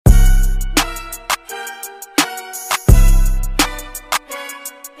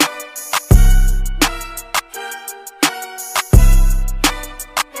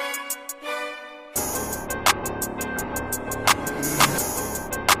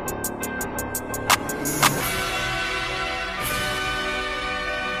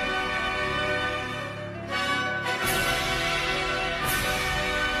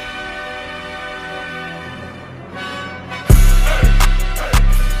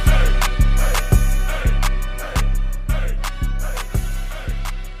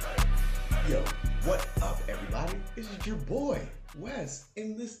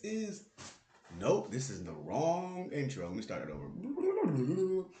this is. Nope, this is the wrong intro. Let me start it over.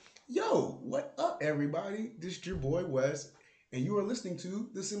 Yo, what up, everybody? This is your boy Wes, and you are listening to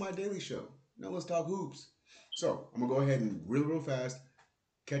the Semi Daily Show. Now let's talk hoops. So I'm gonna go ahead and real fast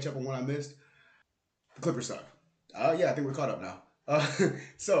catch up on what I missed. The Clippers suck. Yeah, I think we're caught up now.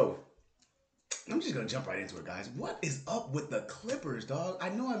 So I'm just gonna jump right into it, guys. What is up with the Clippers, dog? I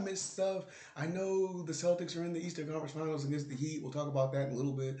know I missed stuff. I know the Celtics are in the Eastern Conference Finals against the Heat. We'll talk about that in a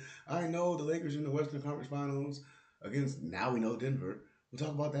little bit. I know the Lakers are in the Western Conference Finals against, now we know, Denver. We'll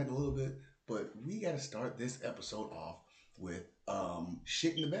talk about that in a little bit. But we gotta start this episode off with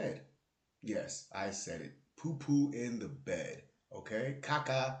shit in the bed. Yes, I said it. Poo poo in the bed. Okay?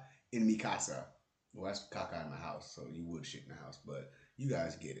 Caca in mi casa. Well, that's caca in my house, so you would shit in the house, but you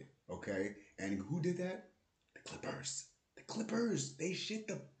guys get it. Okay? And who did that? The Clippers. The Clippers. They shit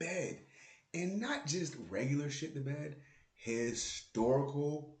the bed. And not just regular shit the bed,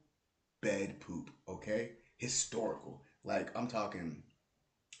 historical bed poop. Okay? Historical. Like I'm talking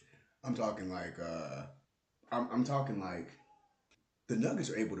like I'm talking like the Nuggets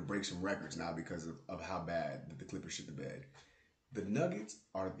are able to break some records now because of how bad the Clippers shit the bed. The Nuggets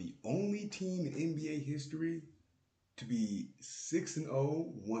are the only team in NBA history to be 6-0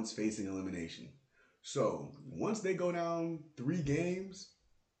 once facing elimination. So once they go down 3 games,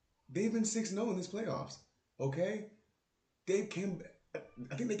 they've been 6-0 in this playoffs. Okay, they came.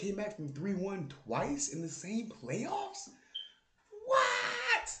 I think they came back from 3-1 twice in the same playoffs.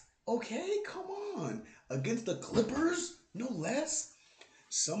 What? Okay, come on. Against the Clippers, no less.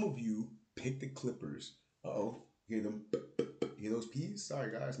 Some of you picked the Clippers. Uh-oh. Hear them? Hear those P's?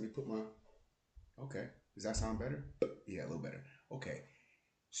 Sorry, guys. Let me put my... Okay. Does that sound better? Yeah, a little better. Okay.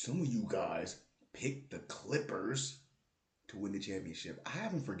 Some of you guys picked the Clippers to win the championship. I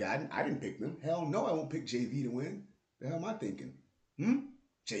haven't forgotten. I didn't pick them. Hell no, I won't pick JV to win. The hell am I thinking?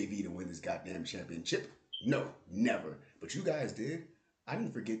 JV to win this goddamn championship? No, never. But you guys did. I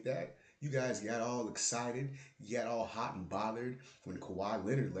didn't forget that. You guys got all excited. You got all hot and bothered when Kawhi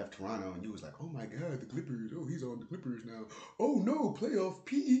Leonard left Toronto, and you was like, "Oh my God, the Clippers! Oh, he's on the Clippers now. Oh no, playoff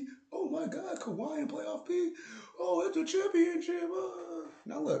P. Oh my God, Kawhi in playoff P. Oh, it's a championship."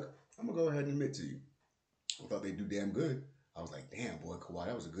 Now look, I'm gonna go ahead and admit to you, I thought they'd do damn good. I was like, "Damn, boy, Kawhi,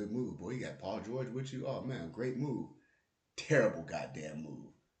 that was a good move. Boy, you got Paul George with you. Oh man, great move. Terrible goddamn move.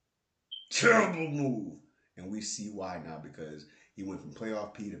 Terrible move." And we see why now, because he went from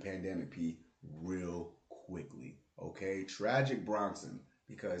playoff P to pandemic P real quickly. Okay? Tragic Bronson,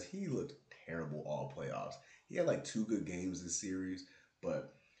 because he looked terrible all playoffs. He had like 2 good games this series,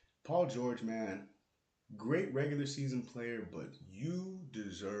 but Paul George, man, great regular season player, but you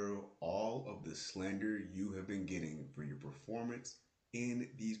deserve all of the slander you have been getting for your performance in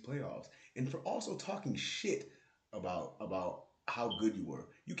these playoffs. And for also talking shit about how good you were.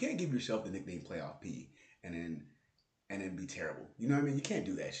 You can't give yourself the nickname Playoff P and then be terrible. You know what I mean? You can't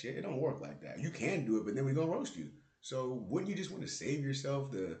do that shit. It don't work like that. You can do it, but then we're gonna roast you. So wouldn't you just want to save yourself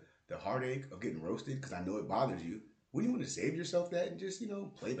the heartache of getting roasted? Because I know it bothers you. Wouldn't you want to save yourself that and just,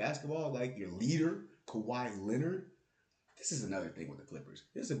 play basketball like your leader, Kawhi Leonard? This is another thing with the Clippers.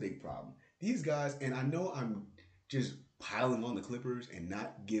 This is a big problem. These guys, and I know I'm just piling on the Clippers and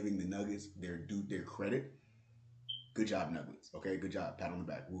not giving the Nuggets their credit. Good job, Nuggets. Okay, good job. Pat on the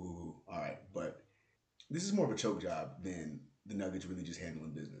back. Woo. All right, but this is more of a choke job than the Nuggets really just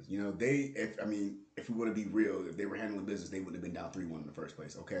handling business. If we want to be real, if they were handling business, they wouldn't have been down 3-1 in the first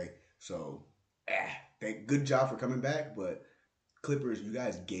place. Okay, so good job for coming back, but Clippers, you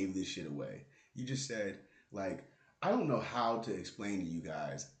guys gave this shit away. You just said, like, I don't know how to explain to you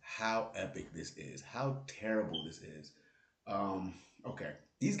guys how epic this is, how terrible this is. Okay,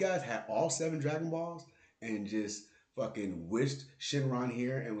 these guys had all 7 Dragon Balls and just fucking wished Shinron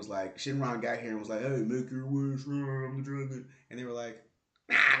here and was like, Shinron got here and was like, "Hey, make your wish, I'm the dragon." And they were like,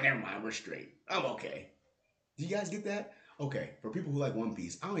 never mind, we're straight. I'm okay. Do you guys get that? Okay, for people who like One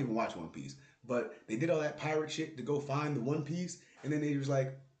Piece, I don't even watch One Piece, but they did all that pirate shit to go find the One Piece, and then they was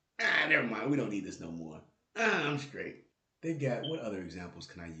like, never mind, we don't need this no more. I'm straight. They got, what other examples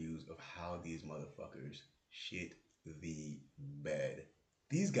can I use of how these motherfuckers shit the bed?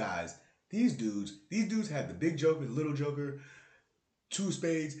 These guys, these dudes had the big joker, the little joker, 2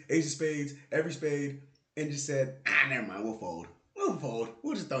 spades, ace of spades, every spade, and just said, never mind, we'll fold. We'll fold.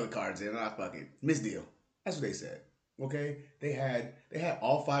 We'll just throw the cards in. Fuck it. Misdeal. That's what they said. Okay? They had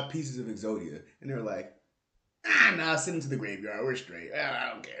all 5 pieces of Exodia, and they were like, nah, send them to the graveyard. We're straight.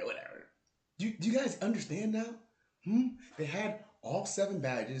 I don't care, whatever. Do you guys understand now? They had all 7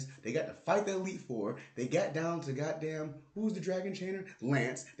 badges. They got to fight the Elite Four. They got down to goddamn, who was the Dragon Chainer?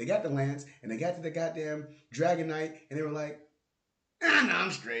 Lance. They got the Lance, and they got to the goddamn Dragon Knight, and they were like, Ah, no,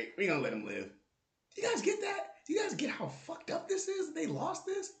 I'm straight. We gonna let him live. Do you guys get that? Do you guys get how fucked up this is? They lost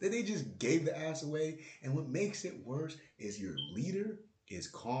this? That they just gave the ass away? And what makes it worse is your leader is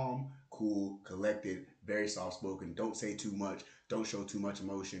calm, cool, collected, very soft spoken, don't say too much, don't show too much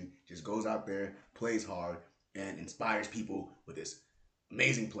emotion, just goes out there, plays hard, and inspires people with this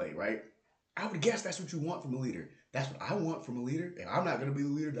amazing play, right? I would guess that's what you want from a leader. That's what I want from a leader. If I'm not gonna be the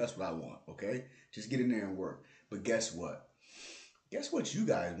leader, that's what I want, okay? Just get in there and work. But guess what? Guess what you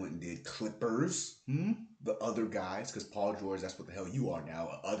guys went and did, Clippers? The other guys, because Paul George, that's what the hell you are now,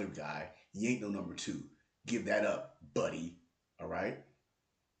 a other guy. You ain't no number two. Give that up, buddy. All right?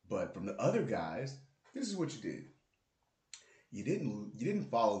 But from the other guys, this is what you did. You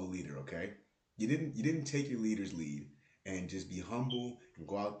didn't follow the leader, okay? You didn't take your leader's lead and just be humble and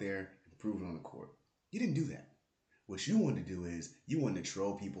go out there and prove it on the court. You didn't do that. What you wanted to do is you wanted to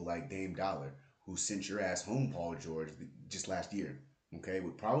troll people like Dame Dollar, who sent your ass home, Paul George, just last year, okay,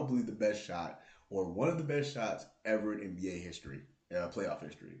 with probably the best shot or one of the best shots ever in NBA history, playoff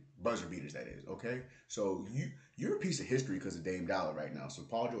history, buzzer beaters, that is, okay. So you're a piece of history because of Dame Dollar right now. So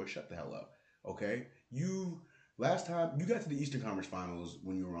Paul George, shut the hell up, okay. You last time you got to the Eastern Conference Finals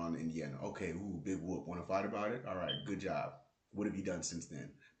when you were on Indiana, okay. Ooh, big whoop. Want to fight about it? All right, good job. What have you done since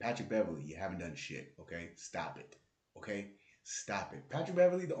then? Patrick Beverly, you haven't done shit, okay. Stop it. Okay? Stop it. Patrick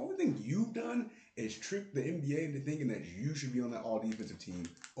Beverly, the only thing you've done is trick the NBA into thinking that you should be on that all defensive team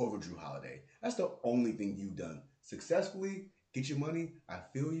over Drew Holiday. That's the only thing you've done. Successfully, get your money. I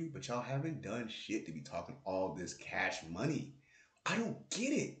feel you, but y'all haven't done shit to be talking all this cash money. I don't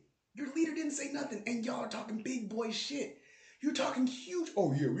get it. Your leader didn't say nothing, and y'all are talking big boy shit. You're talking huge.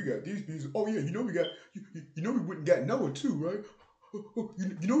 Oh yeah, we got these pieces. Oh yeah, we got you know we went and got Noah too, right?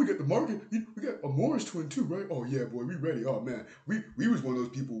 You know we got the market. We got a Morris twin too, right? Oh yeah, boy, we ready. Oh man, we was one of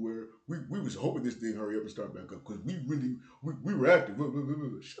those people where we was hoping this thing hurry up and start back up because we were active.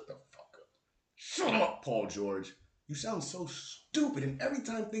 Shut the fuck up. Shut up, Paul George. You sound so stupid, and every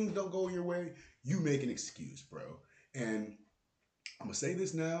time things don't go your way, you make an excuse, bro. And I'm gonna say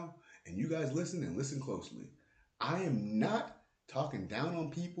this now, and you guys listen and listen closely. I am not talking down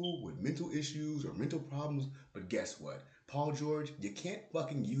on people with mental issues or mental problems, but guess what? Paul George, you can't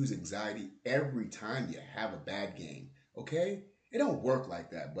fucking use anxiety every time you have a bad game, okay? It don't work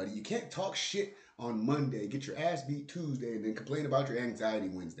like that, buddy. You can't talk shit on Monday, get your ass beat Tuesday, and then complain about your anxiety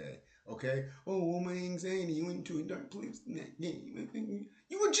Wednesday, okay? Oh, my anxiety went to a dark place in that game.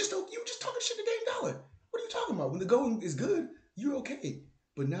 You were just talking shit to Dame Dollar. What are you talking about? When the going is good, you're okay.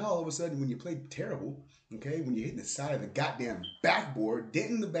 But now all of a sudden, when you play terrible, okay, when you're hitting the side of the goddamn backboard,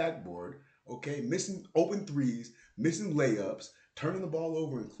 denting the backboard, okay, missing open threes, missing layups, turning the ball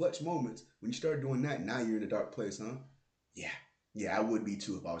over in clutch moments, when you start doing that, now you're in a dark place, huh? Yeah. Yeah, I would be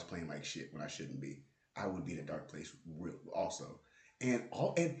too if I was playing like shit when I shouldn't be. I would be in a dark place real also. And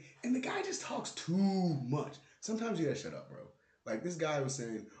the guy just talks too much. Sometimes you gotta shut up, bro. Like this guy was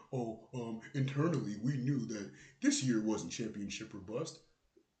saying, oh, internally we knew that this year wasn't championship or bust.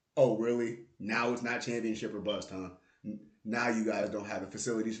 Oh, really? Now it's not championship or bust, huh? Now you guys don't have the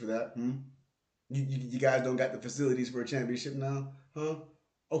facilities for that, hmm? You guys don't got the facilities for a championship now, huh?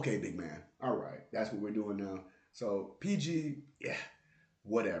 Okay, big man. All right, that's what we're doing now. So PG, yeah,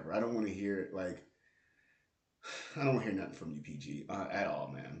 whatever. I don't want to hear it. Like, I don't want to hear nothing from you, PG, at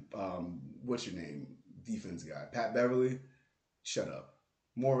all, man. What's your name? Defense guy, Pat Beverly. Shut up.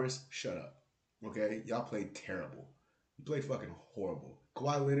 Morris, shut up. Okay, y'all played terrible. You played fucking horrible.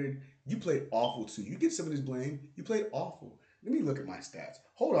 Kawhi Leonard, you played awful too. You get some of this blame. You played awful. Let me look at my stats.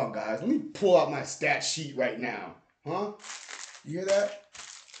 Hold on, guys. Let me pull out my stat sheet right now. Huh? You hear that?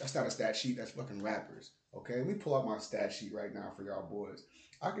 That's not a stat sheet. That's fucking rappers. Okay? Let me pull out my stat sheet right now for y'all boys.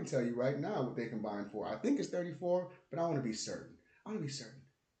 I can tell you right now what they combined for. I think it's 34, but I want to be certain. I want to be certain.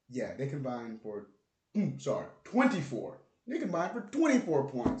 Yeah, they combined for, 24. They combined for 24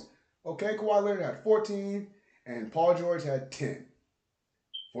 points. Okay? Kawhi Leonard had 14, and Paul George had 10.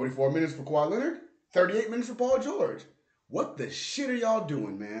 44 minutes for Kawhi Leonard, 38 minutes for Paul George. What the shit are y'all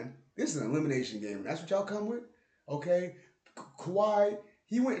doing, man? This is an elimination game. That's what y'all come with? Okay? Kawhi,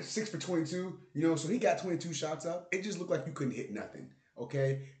 he went 6 for 22, so he got 22 shots up. It just looked like you couldn't hit nothing.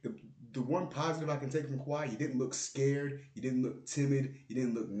 Okay? The one positive I can take from Kawhi, you didn't look scared, you didn't look timid, you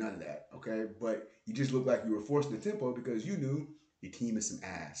didn't look none of that. Okay? But you just looked like you were forcing the tempo because you knew your team is some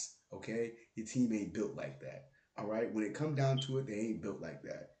ass. Okay? Your team ain't built like that. All right? When it come down to it, they ain't built like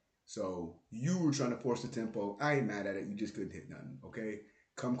that. So you were trying to force the tempo. I ain't mad at it. You just couldn't hit nothing. Okay?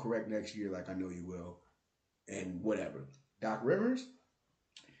 Come correct next year like I know you will. And whatever. Doc Rivers,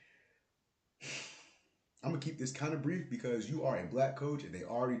 I'm going to keep this kind of brief because you are a black coach and they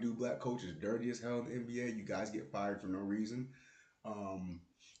already do black coaches dirty as hell in the NBA. You guys get fired for no reason. Um,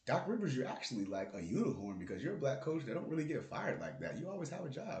 Doc Rivers, you're actually like a unicorn because you're a black coach that don't really get fired like that. You always have a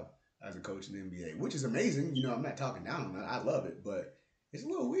job as a coach in the NBA, which is amazing. You know, I'm not talking down on that. I love it, but it's a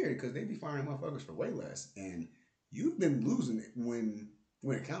little weird because they be firing motherfuckers for way less, and you've been losing it when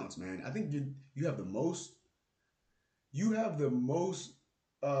it counts, man. I think you have the most. You have the most.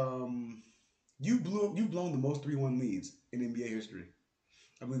 Um, you've blown the most 3-1 leads in NBA history.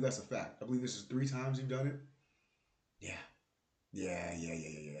 I believe that's a fact. I believe this is 3 times you've done it. Yeah,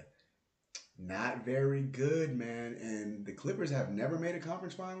 yeah. Not very good, man. And the Clippers have never made a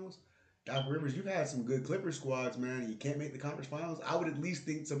conference finals. Doc Rivers, you've had some good Clippers squads, man. You can't make the conference finals. I would at least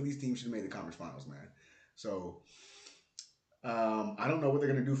think some of these teams should have made the conference finals, man. So I don't know what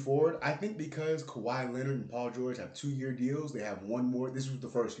they're gonna do forward. I think because Kawhi Leonard and Paul George have 2-year deals, they have one more. This was the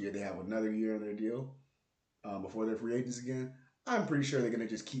first year. They have another year on their deal before they're free agents again. I'm pretty sure they're gonna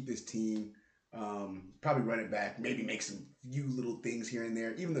just keep this team. Probably run it back, maybe make some few little things here and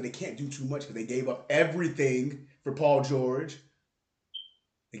there, even though they can't do too much because they gave up everything for Paul George.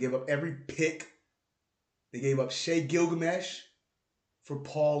 They gave up every pick. They gave up Shea Gilgamesh for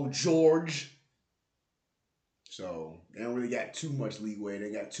Paul George. So they don't really got too much leeway. They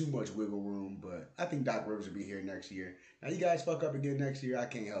got too much wiggle room. But I think Doc Rivers will be here next year. Now you guys fuck up again next year. I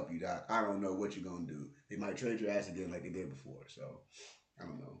can't help you, Doc. I don't know what you're gonna do. They might trade your ass again like they did before. So I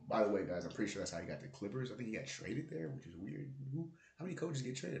don't know. By the way, guys, I'm pretty sure that's how he got the Clippers. I think he got traded there, which is weird. How many coaches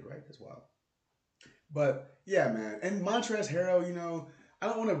get traded, right? That's wild. But yeah, man. And Montrezl Harrell, I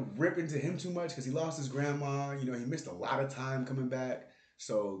don't want to rip into him too much because he lost his grandma. He missed a lot of time coming back.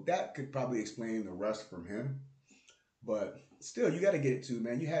 So that could probably explain the rust from him. But still, you got to get it too,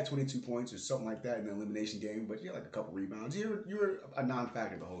 man. You had 22 points or something like that in the elimination game, but you had like a couple rebounds. You were a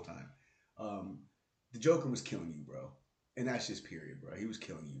non-factor the whole time. Um, the Joker was killing you, bro, and that's just period, bro. He was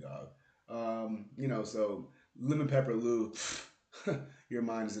killing you, dog. So Lemon Pepper Lou, your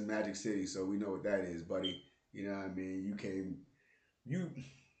mind is in Magic City, so we know what that is, buddy. You know what I mean? You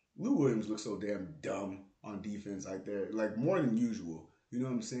Lou Williams looks so damn dumb on defense like there, like more than usual. You know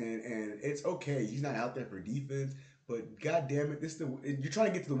what I'm saying? And it's okay. He's not out there for defense, but god damn it, you're trying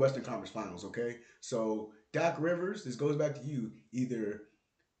to get to the Western Conference Finals, okay? So Doc Rivers, this goes back to you. Either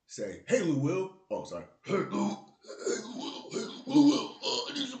say, "Hey Lou Will," oh sorry, "Hey Lou, Lou Will,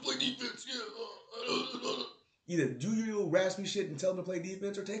 I need you to play defense." Yeah. Either do your little raspy shit and tell him to play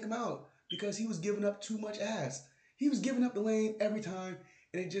defense, or take him out because he was giving up too much ass. He was giving up the lane every time,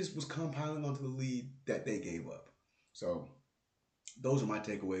 and it just was compiling onto the lead that they gave up. So those are my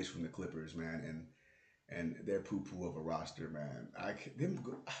takeaways from the Clippers, man, and their poo poo of a roster, man.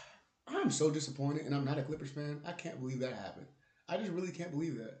 I'm so disappointed, and I'm not a Clippers fan. I can't believe that happened. I just really can't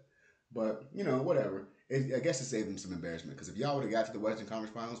believe that. But whatever. I guess it saved them some embarrassment because if y'all would have got to the Western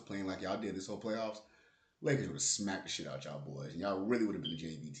Conference Finals playing like y'all did this whole playoffs, Lakers would have smacked the shit out y'all boys, and y'all really would have been a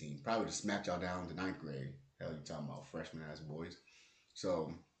JV team. Probably would have smacked y'all down to ninth grade. Hell, you talking about freshman ass boys?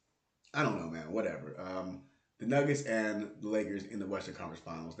 So I don't know, man. Whatever. The Nuggets and the Lakers in the Western Conference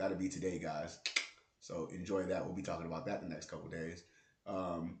Finals. That'll be today, guys. So enjoy that. We'll be talking about that the next couple days.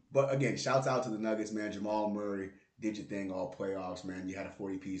 But again, shouts out to the Nuggets, man. Jamal Murray did your thing all playoffs, man. You had a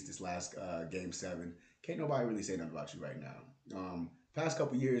 40-piece this last game 7. Can't nobody really say nothing about you right now. Past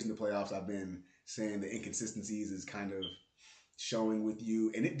couple years in the playoffs, I've been saying the inconsistencies is kind of showing with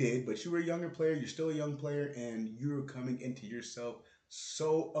you, and it did. But you were a younger player. You're still a young player, and you're coming into yourself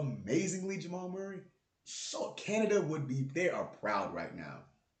so amazingly, Jamal Murray. So Canada would be. They are proud right now.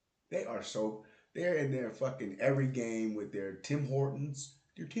 They are so. They're in their fucking every game with their Tim Hortons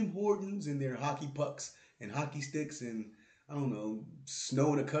and their hockey pucks and hockey sticks and I don't know,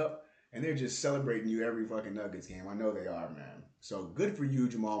 snow in a cup, and they're just celebrating you every fucking Nuggets game. I know they are, man. So good for you,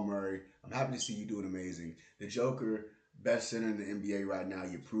 Jamal Murray. I'm happy to see you doing amazing. The Joker, best center in the NBA right now.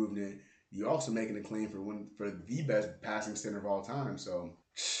 You're proving it. You're also making a claim for the best passing center of all time. So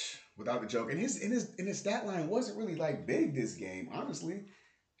without the joke, and his stat line wasn't really like big this game, honestly.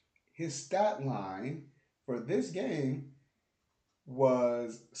 His stat line for this game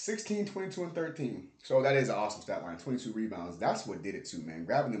was 16, 22, and 13. So that is an awesome stat line. 22 rebounds. That's what did it too, man.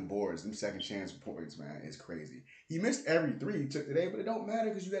 Grabbing them boards, them second chance points, man, is crazy. He missed every 3 he took today, but it don't matter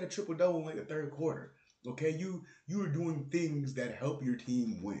because you got a triple-double in like the third quarter. Okay, you are doing things that help your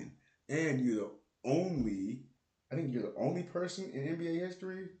team win. And I think you're the only person in NBA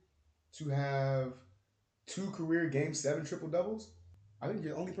history to have 2 career Game 7 triple-doubles. I think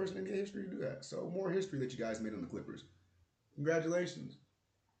you're the only person in NBA history to do that. So more history that you guys made on the Clippers. Congratulations.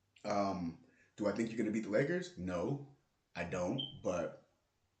 Do I think you're going to beat the Lakers? No, I don't. But,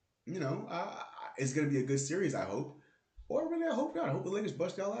 it's going to be a good series, I hope. Or really, I hope not. I hope the Lakers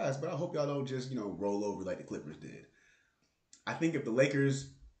bust y'all ass. But I hope y'all don't just, roll over like the Clippers did. I think if the Lakers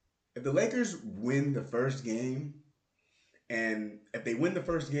win the first game, and if they win the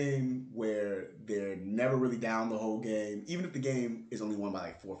first game where they're never really down the whole game, even if the game is only won by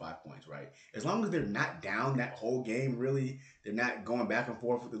like 4 or 5 points, right? As long as they're not down that whole game, really, they're not going back and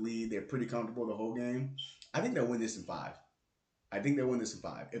forth with the lead, they're pretty comfortable the whole game. I think they'll win this in five. I think they'll win this in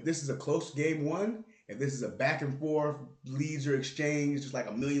five. If this is a close game one, if this is a back and forth, leads are exchanged, just like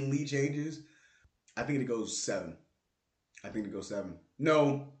a million lead changes, I think it goes seven. I think it goes seven.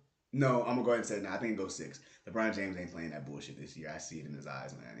 No, no, I'm gonna go ahead and say no. I think it goes six. LeBron James ain't playing that bullshit this year. I see it in his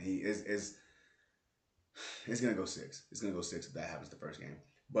eyes, man. He is it's gonna go six. It's gonna go six if that happens the first game.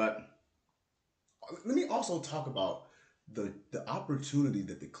 But let me also talk about the opportunity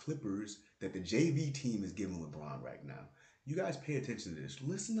that the Clippers, that the JV team is giving LeBron right now. You guys pay attention to this.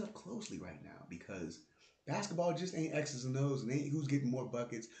 Listen up closely right now because basketball just ain't X's and O's and ain't who's getting more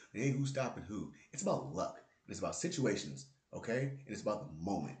buckets and ain't who's stopping who. It's about luck. It's about situations, okay? And it's about the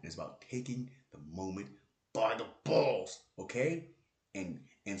moment. And it's about taking the moment by the balls, okay? And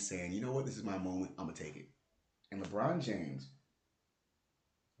saying, you know what, this is my moment. I'm gonna take it. And LeBron James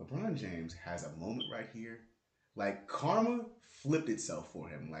has a moment right here. Like karma flipped itself for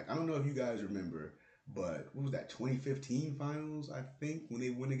him. Like I don't know if you guys remember, but what was that 2015 finals? I think when they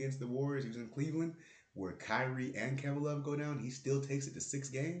went against the Warriors, he was in Cleveland, where Kyrie and Kevin Love go down. He still takes it to 6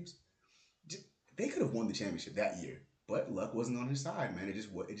 games. They could have won the championship that year, but luck wasn't on his side, man. It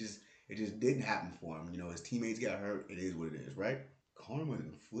just didn't happen for him. You know, his teammates got hurt. It is what it is, right? Karma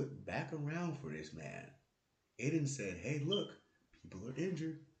didn't flip back around for this man. It didn't said, hey, look, people are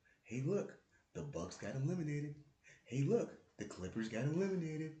injured. Hey, look, the Bucks got eliminated. Hey, look, the Clippers got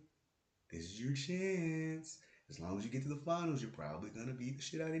eliminated. This is your chance. As long as you get to the finals, you're probably gonna beat the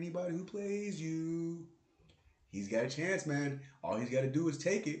shit out of anybody who plays you. He's got a chance, man. All he's got to do is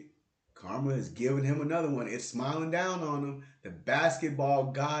take it. Karma is giving him another one. It's smiling down on him. The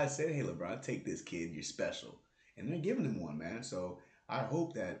basketball god said, hey, LeBron, take this kid. You're special. And they're giving him one, man. So I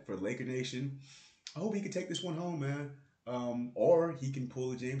hope that for Laker Nation, I hope he can take this one home, man. Or he can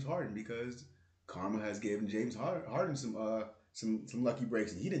pull a James Harden because karma has given James Harden some lucky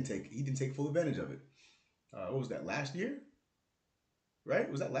breaks, and he didn't take full advantage of it. What was that, last year? Right?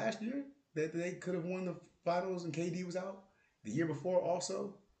 Was that last year that they could have won the finals and KD was out? The year before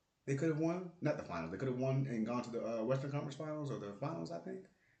also they could have won, not the finals. They could have won and gone to the Western Conference Finals or the finals, I think.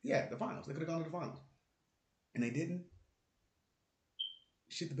 Yeah, the finals. They could have gone to the finals, and they didn't.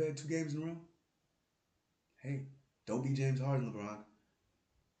 Shit the bed 2 games in a row. Hey, don't be James Harden, LeBron.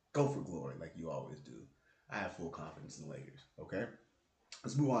 Go for glory like you always do. I have full confidence in the Lakers. Okay,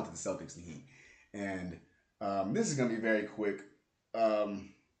 let's move on to the Celtics and Heat, and this is gonna be very quick.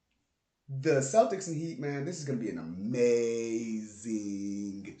 The Celtics and Heat, man, this is going to be an amazing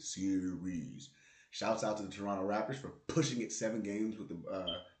series. Shouts out to the Toronto Raptors for pushing it 7 games with the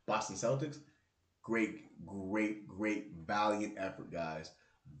Boston Celtics. Great, great, great, valiant effort, guys.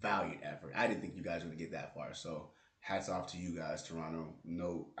 Valiant effort. I didn't think you guys were going to get that far, so hats off to you guys, Toronto.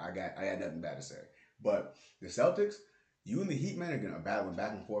 No, I got nothing bad to say. But the Celtics, you and the Heat, man, are going to battle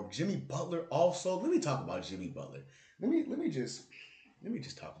back and forth. Jimmy Butler also. Let me talk about Jimmy Butler. Let me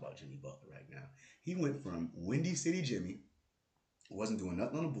just talk about Jimmy Butler right now. He went from Windy City Jimmy, wasn't doing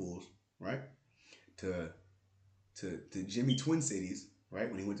nothing on the Bulls, right, to Jimmy Twin Cities, right,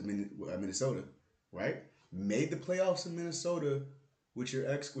 when he went to Minnesota, right, made the playoffs in Minnesota with your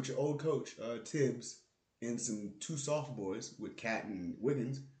old coach Tibbs and some 2 soft boys with Cat and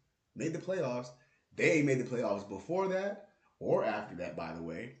Wiggins, made the playoffs. They made the playoffs before that or after that, by the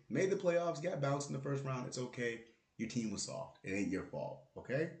way. Made the playoffs, got bounced in the first round. It's okay. Your team was soft. It ain't your fault,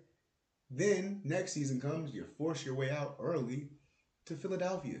 okay? Then next season comes, you force your way out early to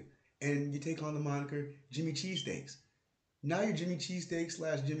Philadelphia, and you take on the moniker Jimmy Cheesesteaks. Now you're Jimmy Cheesesteaks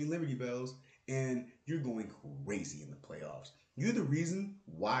 / Jimmy Liberty Bells, and you're going crazy in the playoffs. You're the reason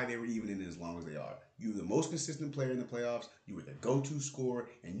why they were even in it as long as they are. You were the most consistent player in the playoffs. You were the go-to scorer,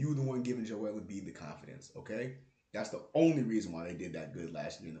 and you were the one giving Joel Embiid the confidence, okay? That's the only reason why they did that good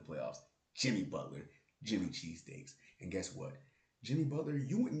last year in the playoffs. Jimmy Butler, Jimmy Cheesesteaks. And guess what? Jimmy Butler,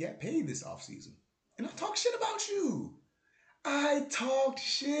 you wouldn't get paid this offseason. And I talked shit about you. I talked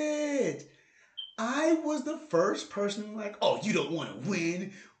shit. I was the first person like, oh, you don't want to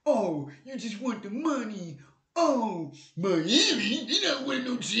win. Oh, you just want the money. Oh, Miami, they don't win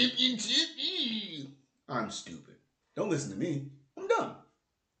no championship. I'm stupid. Don't listen to me. I'm done.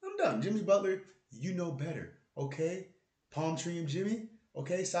 Jimmy Butler, you know better, okay? Palm Tree and Jimmy,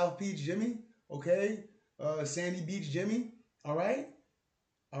 okay? South Beach Jimmy, okay? Sandy Beach Jimmy, all right?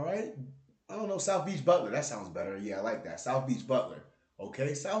 All right? I don't know, South Beach Butler. That sounds better. Yeah, I like that. South Beach Butler,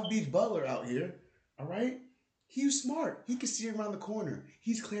 okay? South Beach Butler out here, all right? He's smart. He can see around the corner.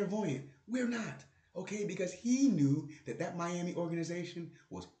 He's clairvoyant. We're not. Okay, because he knew that that Miami organization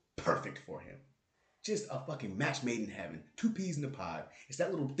was perfect for him. Just a fucking match made in heaven. Two peas in the pod. It's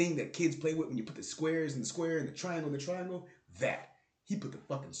that little thing that kids play with when you put the squares in the square and the triangle in the triangle. That. He put the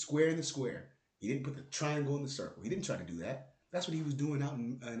fucking square in the square. He didn't put the triangle in the circle. He didn't try to do that. That's what he was doing out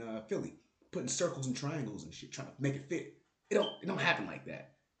in Philly. Putting circles and triangles and shit, trying to make it fit. It don't happen like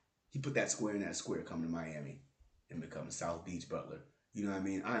that. He put that square in that square coming to Miami and becoming South Beach Butler. You know what I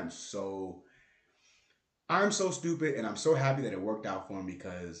mean? I'm so stupid, and I'm so happy that it worked out for him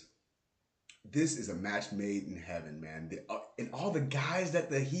because this is a match made in heaven, man. And all the guys that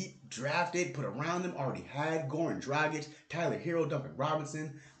the Heat drafted, put around them, already had Goran Dragic, Tyler Hero, Duncan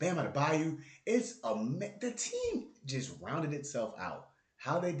Robinson, Bam Adebayo. The team just rounded itself out.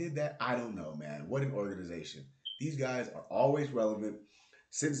 How they did that, I don't know, man. What an organization. These guys are always relevant.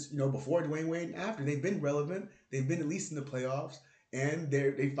 Since, before Dwayne Wade and after, they've been relevant. They've been at least in the playoffs, and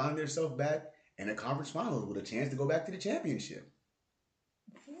they find themselves back in a conference finals with a chance to go back to the championship.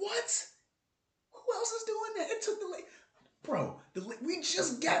 What? Who else is doing that? It took we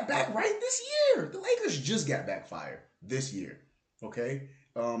just got back right this year. The Lakers just got back fire this year. Okay?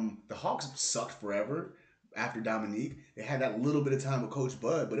 The Hawks sucked forever after Dominique. They had that little bit of time with Coach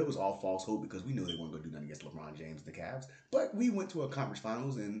Bud, but it was all false hope because we knew they weren't going to do nothing against LeBron James and the Cavs. But we went to a conference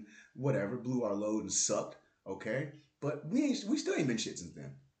finals and whatever, blew our load and sucked. Okay? But we still ain't been shit since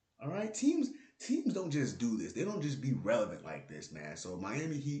then. All right? Teams don't just do this. They don't just be relevant like this, man. So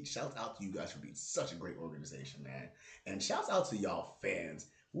Miami Heat, shouts out to you guys for being such a great organization, man. And shouts out to y'all fans.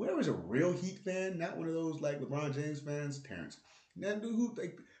 Whoever's a real Heat fan, not one of those like LeBron James fans, Terrence.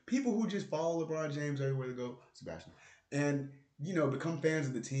 People who just follow LeBron James everywhere they go, Sebastian. And, become fans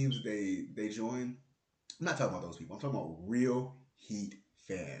of the teams they join. I'm not talking about those people. I'm talking about real Heat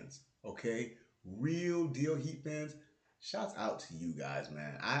fans, okay? Real deal Heat fans. Shouts out to you guys,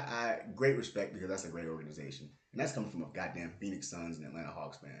 man. I great respect because that's a great organization. And that's coming from a goddamn Phoenix Suns and Atlanta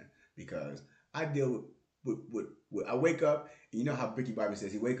Hawks fan. Because I deal with I wake up, and you know how Ricky Bobby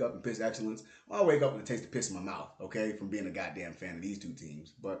says he wake up and piss excellence? Well, I wake up with a taste of piss in my mouth, okay, from being a goddamn fan of these two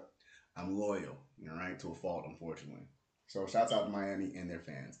teams. But I'm loyal, all right, to a fault, unfortunately. So shouts out to Miami and their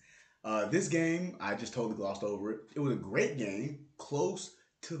fans. This game, I just totally glossed over it. It was a great game, close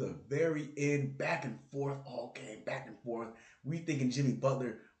to the very end, back and forth, all game, back and forth. We thinking Jimmy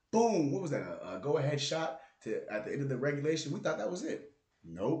Butler, boom, what was that, a go-ahead shot at the end of the regulation? We thought that was it.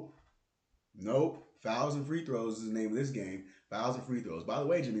 Nope. Fouls and free throws is the name of this game. Fouls and free throws. By the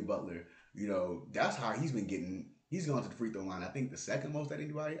way, Jimmy Butler, that's how he's been getting. He's gone to the free throw line. I think the second most at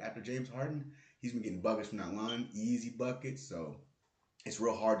anybody after James Harden. He's been getting buckets from that line, easy buckets. So it's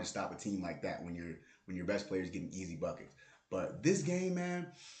real hard to stop a team like that when your best player is getting easy buckets. But this game, man,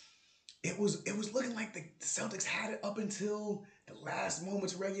 it was looking like the Celtics had it up until the last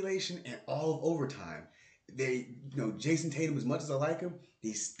moments of regulation and all of overtime. Jason Tatum, as much as I like him,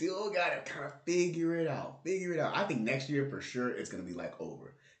 he still got to kind of figure it out. I think next year for sure it's going to be like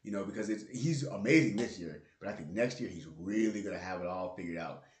over, because he's amazing this year, but I think next year he's really going to have it all figured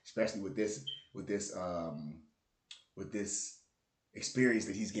out, especially with this experience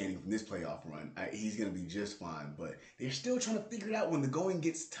that he's gaining from this playoff run. He's going to be just fine, but they're still trying to figure it out when the going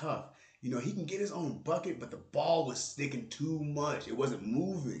gets tough. He can get his own bucket, but the ball was sticking too much. It wasn't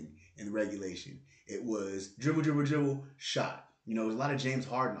moving in the regulation. It was dribble, shot. It was a lot of James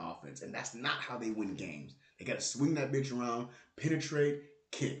Harden offense, and that's not how they win games. They got to swing that bitch around, penetrate,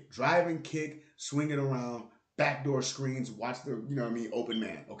 kick, drive and kick, swing it around, backdoor screens, watch the, open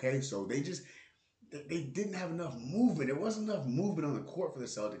man, okay? So they didn't have enough movement. There wasn't enough movement on the court for the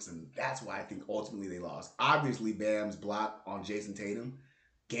Celtics, and that's why I think ultimately they lost. Obviously, Bam's block on Jason Tatum,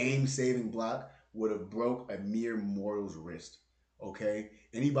 game-saving block, would have broke a mere mortal's wrist, okay?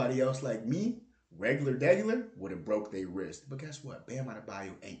 Anybody else like me, regular, would have broke their wrist. But guess what? Bam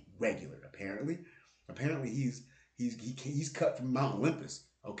Adebayo ain't regular, apparently. Apparently, he's cut from Mount Olympus,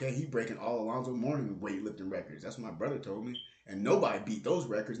 okay? He breaking all Alonzo Mourning weightlifting records. That's what my brother told me. And nobody beat those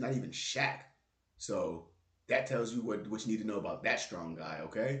records, not even Shaq. So that tells you what you need to know about that strong guy,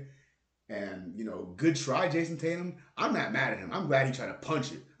 okay? And, good try, Jason Tatum. I'm not mad at him. I'm glad he tried to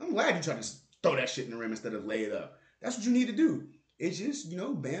punch it. I'm glad he tried to throw that shit in the rim instead of lay it up. That's what you need to do. It's just,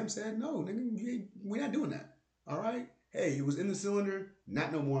 Bam said, no, nigga, we're not doing that. All right? Hey, it was in the cylinder.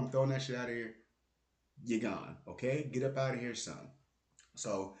 Not no more. I'm throwing that shit out of here. You're gone, okay? Get up out of here, son.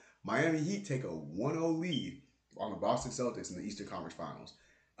 So Miami Heat take a 1-0 lead on the Boston Celtics in the Eastern Conference Finals.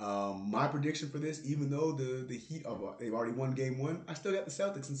 My prediction for this, even though the Heat, they've already won game one, I still got the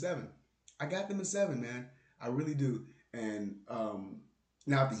Celtics in 7. I got them in 7, man. I really do. And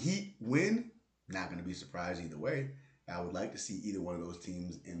now if the Heat win, Not going to be surprised either way. I would like to see either one of those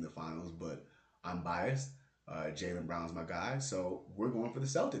teams in the finals, but I'm biased. Jaylen Brown's my guy, so we're going for the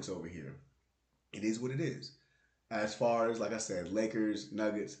Celtics over here. It is what it is. As far as, like I said, Lakers,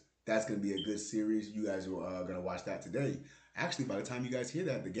 Nuggets, that's going to be a good series. You guys are going to watch that today. Actually, by the time you guys hear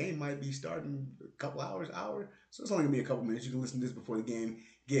that, the game might be starting a couple hour. So it's only going to be a couple minutes. You can listen to this before the game,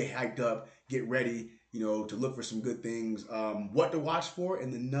 get hyped up, get ready, to look for some good things. What to watch for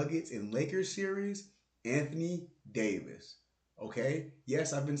in the Nuggets and Lakers series? Anthony Davis. Okay?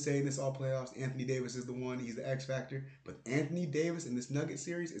 Yes, I've been saying this all playoffs. Anthony Davis is the one. He's the X factor. But Anthony Davis in this Nuggets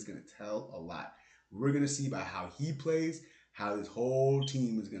series is going to tell a lot. We're gonna see by how he plays, how this whole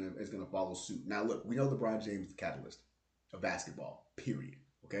team is gonna follow suit. Now, look, we know LeBron James is the catalyst of basketball. Period.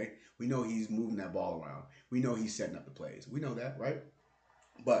 Okay, we know he's moving that ball around. We know he's setting up the plays. We know that, right?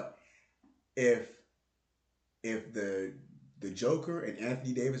 But if the Joker and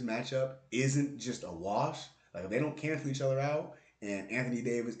Anthony Davis matchup isn't just a wash, like if they don't cancel each other out, and Anthony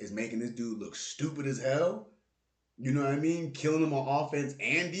Davis is making this dude look stupid as hell, you know what I mean? Killing him on offense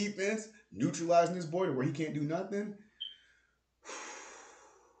and defense, neutralizing this boy to where he can't do nothing.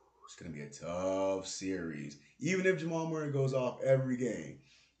 It's going to be a tough series. Even if Jamal Murray goes off every game.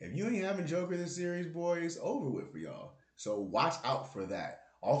 If you ain't having Joker this series, boy, it's over with for y'all. So watch out for that.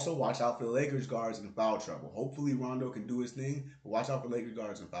 Also, watch out for the Lakers guards in foul trouble. Hopefully, Rondo can do his thing, but watch out for Lakers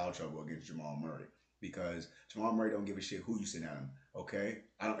guards in foul trouble against Jamal Murray. Because Jamal Murray don't give a shit who you send at him, okay?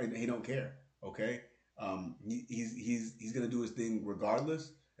 He don't care, okay? He's gonna do his thing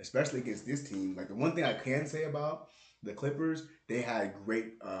regardless, especially against this team. Like the one thing I can say about the Clippers, they had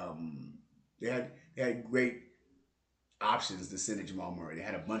great they had great options to send to Jamal Murray. They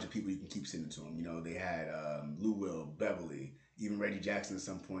had a bunch of people you can keep sending to him. They had Lou Will, Beverly, even Reggie Jackson at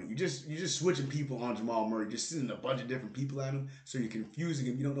some point. You're just switching people on Jamal Murray, just sending a bunch of different people at him, so you're confusing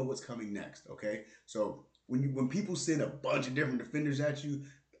him. You don't know what's coming next. Okay, so when people send a bunch of different defenders at you,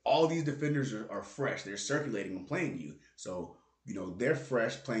 all these defenders are fresh. They're circulating and playing you. So, they're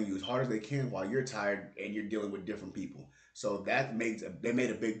fresh, playing you as hard as they can while you're tired and you're dealing with different people. So they made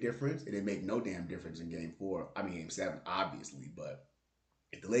a big difference. It didn't make no damn difference in game 7, obviously. But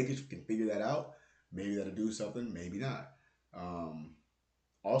if the Lakers can figure that out, maybe that'll do something, maybe not.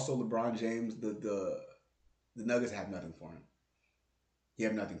 Also, LeBron James, the Nuggets have nothing for him. He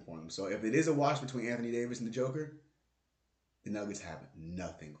have nothing for him. So if it is a wash between Anthony Davis and the Joker, the Nuggets have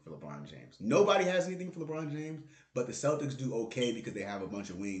nothing for LeBron James. Nobody has anything for LeBron James, but the Celtics do okay because they have a bunch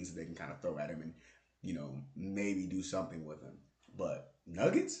of wings that they can kind of throw at him and, maybe do something with him. But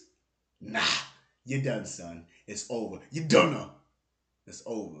Nuggets? Nah, you're done, son. It's over. You don't know. It's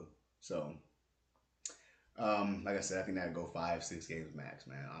over. So, like I said, I think that'd go 5-6 games max,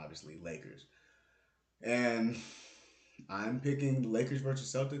 man. Obviously, Lakers. And I'm picking the Lakers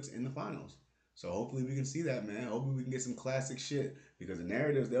versus Celtics in the finals. So hopefully we can see that, man. Hopefully we can get some classic shit because the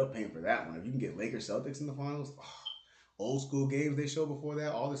narratives, they'll paint for that one. If you can get Lakers Celtics in the finals, old school games they show before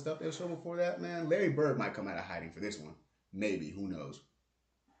that, all the stuff they'll show before that, man. Larry Bird might come out of hiding for this one. Maybe. Who knows?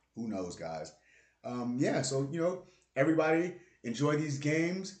 Who knows, guys? So, everybody enjoy these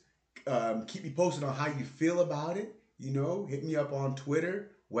games. Keep me posted on how you feel about it. Hit me up on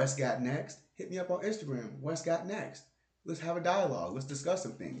Twitter, West Got Next. Hit me up on Instagram, West Got Next. Let's have a dialogue. Let's discuss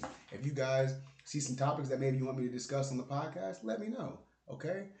some things. If you guys see some topics that maybe you want me to discuss on the podcast, let me know.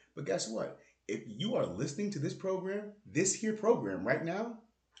 Okay? But guess what? If you are listening to this program right now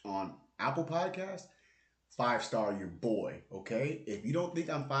on Apple Podcasts, 5-star your boy. Okay? If you don't think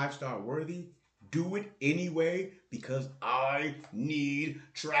I'm 5-star worthy, do it anyway because I need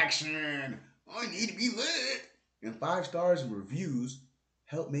traction. I need to be lit. And 5 stars and reviews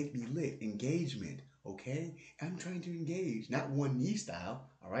help make me lit. Engagement. Okay? I'm trying to engage. Not one knee style.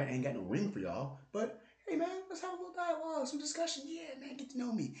 All right? I ain't got no ring for y'all. But, hey, man, let's have a little dialogue, some discussion. Yeah, man, get to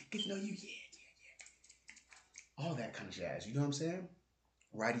know me. Get to know you. Yeah. All that kind of jazz. You know what I'm saying?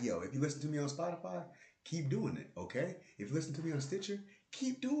 Radio. If you listen to me on Spotify, keep doing it. Okay? If you listen to me on Stitcher,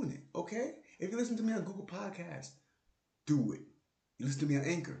 keep doing it. Okay? If you listen to me on Google Podcasts, do it. You listen to me on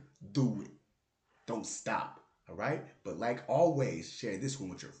Anchor, do it. Don't stop. All right? But like always, share this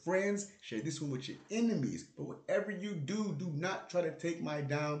one with your friends. Share this one with your enemies. But whatever you do, do not try to take my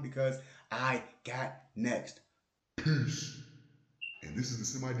down because I got next. Peace. And this is the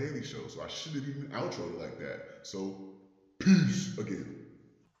Semi Daily Show, so I shouldn't have even outroed it like that. So, peace again.